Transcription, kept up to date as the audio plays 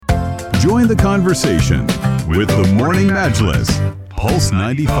Join the conversation with the Morning Majlis, Pulse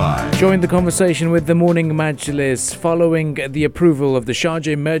 95. Join the conversation with the Morning Majlis following the approval of the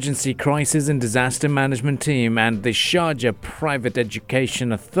Sharjah Emergency Crisis and Disaster Management Team and the Sharjah Private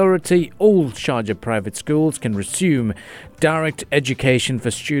Education Authority. All Sharjah private schools can resume direct education for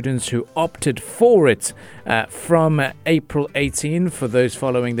students who opted for it from April 18 for those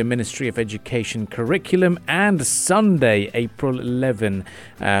following the Ministry of Education curriculum, and Sunday, April 11,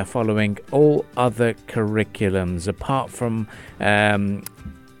 following all other curriculums, apart from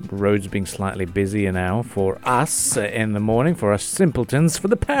roads being slightly busier now for us in the morning, for us simpletons. For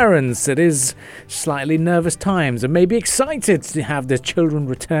the parents, it is slightly nervous times and maybe excited to have their children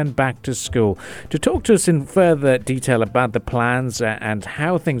return back to school. To talk to us in further detail about the plans and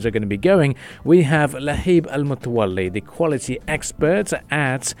how things are going to be going, we have Lahib Al-Mutawalli, the quality expert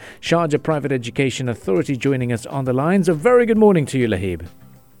at Sharjah Private Education Authority, joining us on the lines. A very good morning to you, Lahib.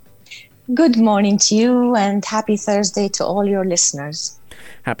 Good morning to you, and happy Thursday to all your listeners.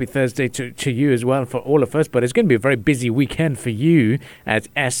 Happy Thursday to you as well for all of us, but it's going to be a very busy weekend for you at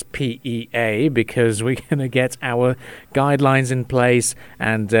SPEA because we're going to get our guidelines in place,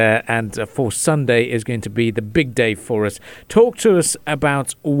 and for Sunday is going to be the big day for us. Talk to us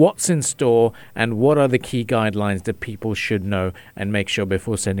about what's in store and what are the key guidelines that people should know and make sure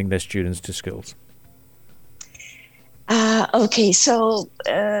before sending their students to schools. Okay, so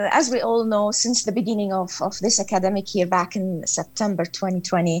as we all know, since the beginning of this academic year back in September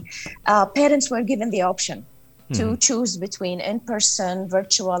 2020, parents were given the option to choose between in-person,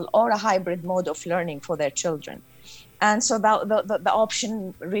 virtual, or a hybrid mode of learning for their children. And so the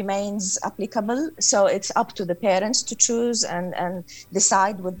option remains applicable. So it's up to the parents to choose and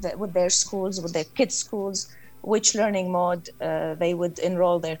decide with their schools, with their kids' schools, which learning mode they would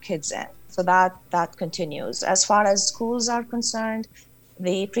enroll their kids in. So that continues. As far as schools are concerned,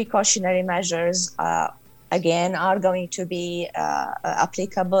 the precautionary measures, again, are going to be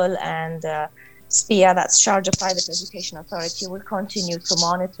applicable, and SPEA, that's Sharjah Private Education Authority, will continue to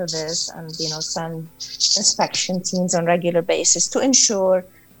monitor this and send inspection teams on a regular basis to ensure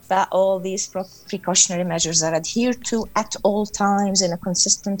that all these precautionary measures are adhered to at all times in a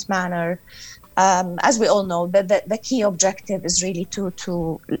consistent manner. As we all know, the key objective is really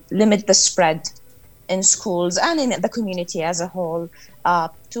to limit the spread in schools and in the community as a whole,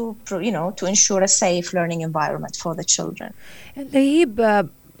 to ensure a safe learning environment for the children. And Lahib,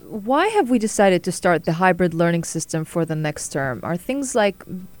 why have we decided to start the hybrid learning system for the next term? Are things like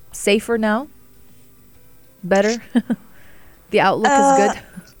safer now? Better? The outlook is good?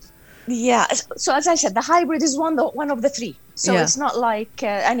 Yeah. So as I said, the hybrid is one of the three. So It's not like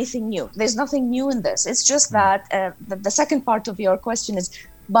anything new. There's nothing new in this. It's just that the second part of your question is,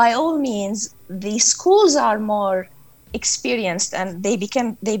 by all means, the schools are more experienced and they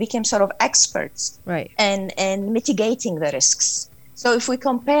became sort of experts in mitigating the risks. So if we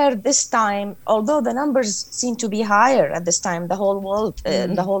compare this time, although the numbers seem to be higher at this time, the whole world,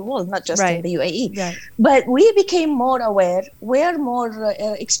 not just in the UAE, but we became more aware, we're more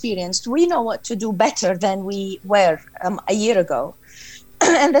experienced, we know what to do better than we were a year ago.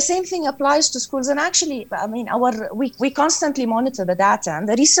 And the same thing applies to schools. And actually, I mean, we constantly monitor the data, and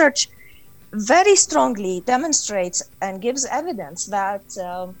the research very strongly demonstrates and gives evidence that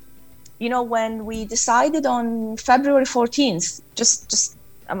when we decided on February 14th, just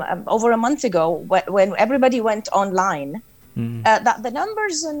over a month ago, when everybody went online, that the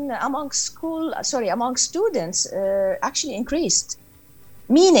numbers among students actually increased,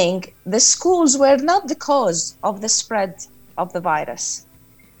 meaning the schools were not the cause of the spread of the virus.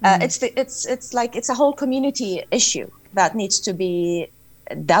 It's a whole community issue that needs to be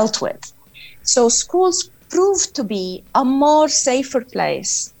dealt with. So schools proved to be a more safer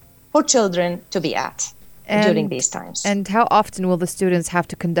place for children to be at during these times. And how often will the students have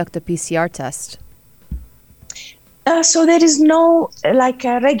to conduct a PCR test? So there is no a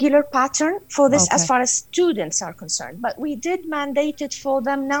regular pattern for this as far as students are concerned, but we did mandate it for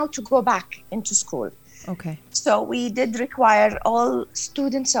them now to go back into school. Okay. So we did require all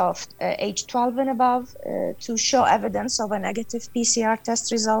students of age 12 and above to show evidence of a negative PCR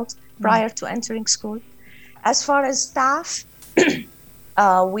test result prior to entering school. As far as staff,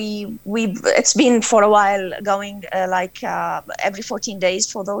 it's been for a while going every 14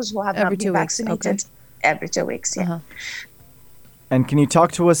 days for those who have not been vaccinated. Every 2 weeks, yeah. And can you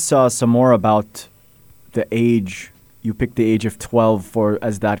talk to us some more about the age? You picked the age of 12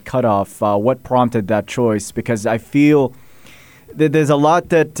 as that cutoff. What prompted that choice? Because I feel that there's a lot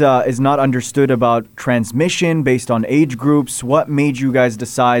that is not understood about transmission based on age groups. What made you guys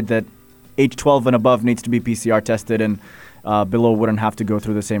decide that age 12 and above needs to be PCR tested, and below wouldn't have to go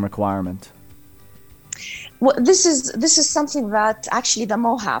through the same requirement? Well, this is something that actually the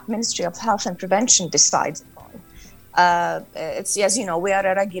MOHAP, Ministry of Health and Prevention, decides on. It's, as you know, we are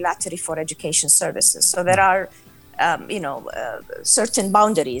a regulatory for education services, so there are certain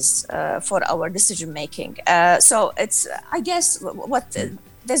boundaries for our decision making. So it's, I guess,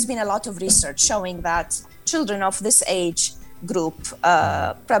 there's been a lot of research showing that children of this age group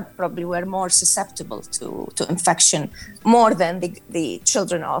probably were more susceptible to infection more than the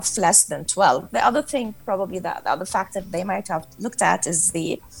children of less than 12. The other thing, probably the other factor they might have looked at is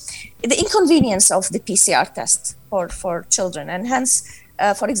the inconvenience of the PCR test for children, and hence,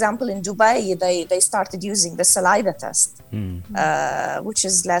 for example, in Dubai, they started using the saliva test, which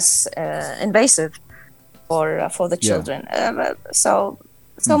is less invasive for the children.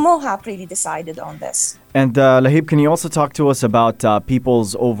 So MOHAP really decided on this. And Lahib, can you also talk to us about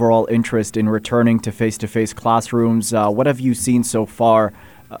people's overall interest in returning to face-to-face classrooms? What have you seen so far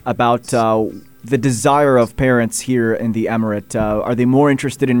about the desire of parents here in the Emirate? Are they more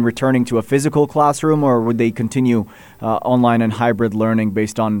interested in returning to a physical classroom, or would they continue online and hybrid learning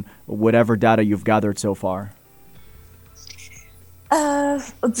based on whatever data you've gathered so far?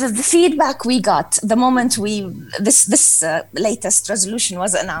 The feedback we got the moment this latest resolution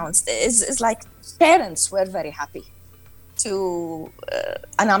was announced is like parents were very happy to,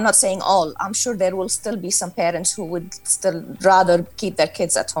 and I'm not saying all, I'm sure there will still be some parents who would still rather keep their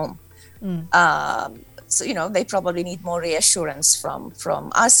kids at home. So, they probably need more reassurance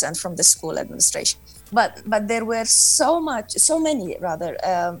from us and from the school administration. But there were so many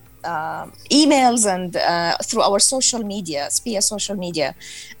emails and through our social media, SPIA social media,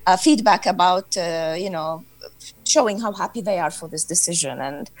 feedback about, showing how happy they are for this decision.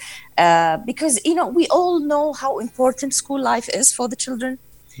 And because, we all know how important school life is for the children.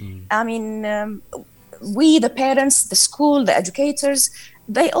 I mean, we, the parents, the school, the educators,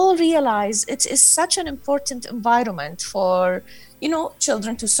 they all realize it is such an important environment for,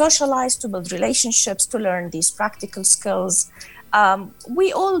 children to socialize, to build relationships, to learn these practical skills.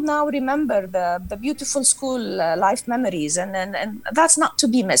 We all now remember the beautiful school life memories, and that's not to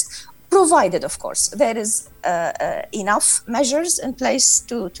be missed, provided, of course, there is enough measures in place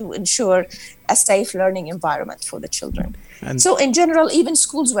to ensure a safe learning environment for the children. And so in general, even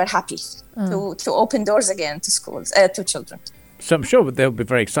schools were happy to open doors again to schools, to children. So I'm sure they'll be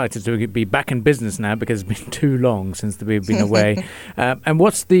very excited to be back in business now, because it's been too long since we've been away. And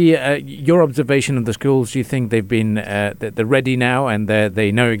what's your observation of the schools? Do you think they've been they're ready now, and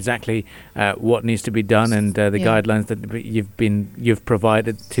they know exactly what needs to be done, and the guidelines that you've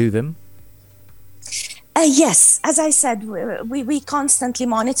provided to them? Yes, as I said, we constantly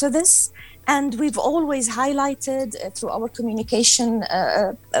monitor this. And we've always highlighted through our communication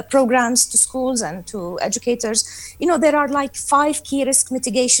programs to schools and to educators, there are like 5 key risk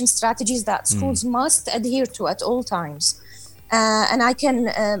mitigation strategies that schools must adhere to at all times. And I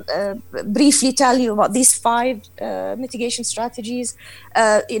can briefly tell you about these 5 mitigation strategies.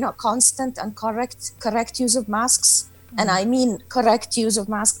 Constant and correct use of masks. And I mean correct use of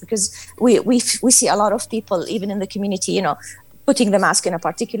masks, because we see a lot of people, even in the community, putting the mask in a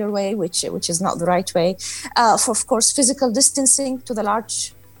particular way, which is not the right way. Of course, physical distancing to the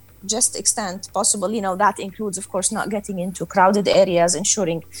largest extent possible. That includes, of course, not getting into crowded areas,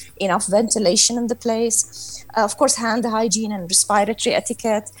 ensuring enough ventilation in the place. Of course, hand hygiene and respiratory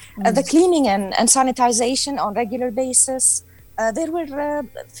etiquette, the cleaning and sanitization on regular basis. There were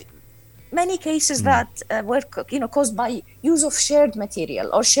many cases that were, caused by use of shared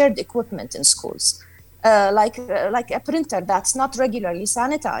material or shared equipment in schools. Like a printer that's not regularly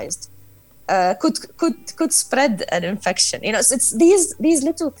sanitized could spread an infection. So it's these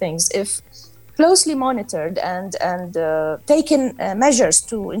little things, if closely monitored and taken measures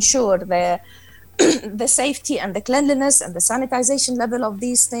to ensure the safety and the cleanliness and the sanitization level of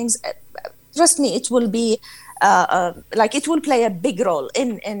these things. Trust me, it will be it will play a big role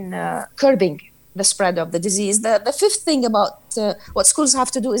in curbing the spread of the disease. The 5th thing about what schools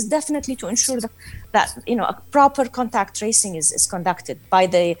have to do is definitely to ensure that a proper contact tracing is conducted by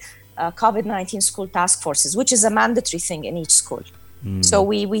the COVID-19 school task forces, which is a mandatory thing in each school. So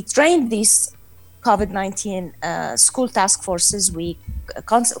we trained these COVID-19 school task forces. We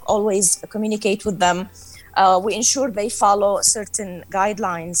always communicate with them. We ensure they follow certain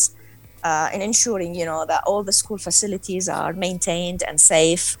guidelines in ensuring, that all the school facilities are maintained and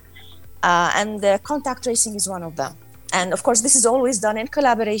safe. And the contact tracing is one of them. And of course, this is always done in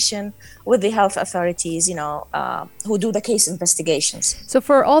collaboration with the health authorities, who do the case investigations. So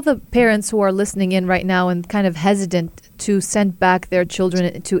for all the parents who are listening in right now and kind of hesitant to send back their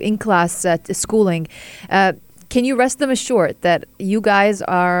children to in-class schooling, can you rest them assured that you guys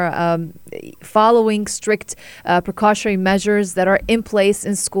are following strict precautionary measures that are in place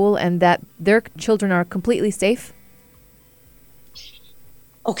in school and that their children are completely safe?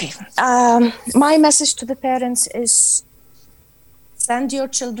 Okay. My message to the parents is send your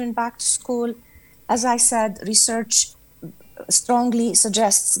children back to school. As I said, research strongly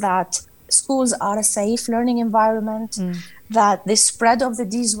suggests that schools are a safe learning environment, that the spread of the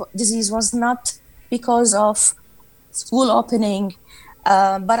disease was not because of school opening.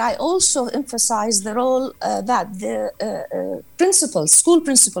 But I also emphasize the role that the school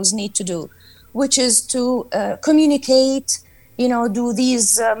principals need to do, which is to communicate, do these,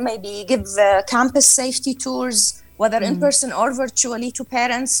 maybe give campus safety tours, whether in person or virtually, to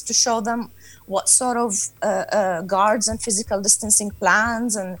parents to show them what sort of guards and physical distancing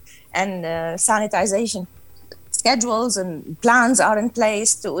plans and sanitization schedules and plans are in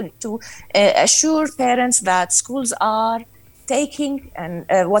place to assure parents that schools are taking and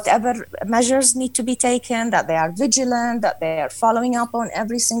whatever measures need to be taken, that they are vigilant, that they are following up on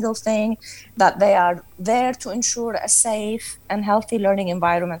every single thing, that they are there to ensure a safe and healthy learning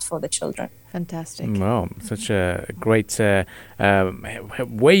environment for the children. Fantastic. Wow, such a great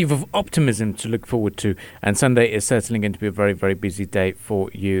wave of optimism to look forward to. And Sunday is certainly going to be a very, very busy day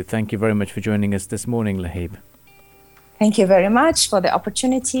for you. Thank you very much for joining us this morning, Laheeb. Thank you very much for the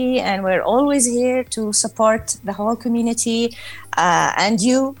opportunity, and we're always here to support the whole community and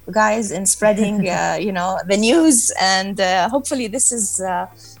you guys in spreading, the news. And hopefully, this is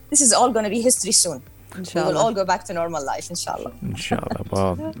all going to be history soon. Inshallah. We will all go back to normal life, inshallah. Inshallah.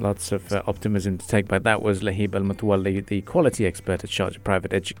 Well, lots of optimism to take back. That was Laheeb Al-Mutawalli, the quality expert at Sharjah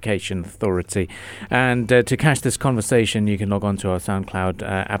Private Education Authority. And to catch this conversation, you can log on to our SoundCloud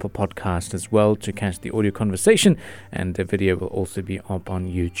Apple podcast as well to catch the audio conversation. And the video will also be up on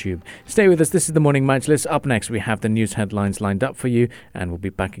YouTube. Stay with us. This is the Morning Majlis. Up next, we have the news headlines lined up for you. And we'll be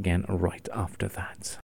back again right after that.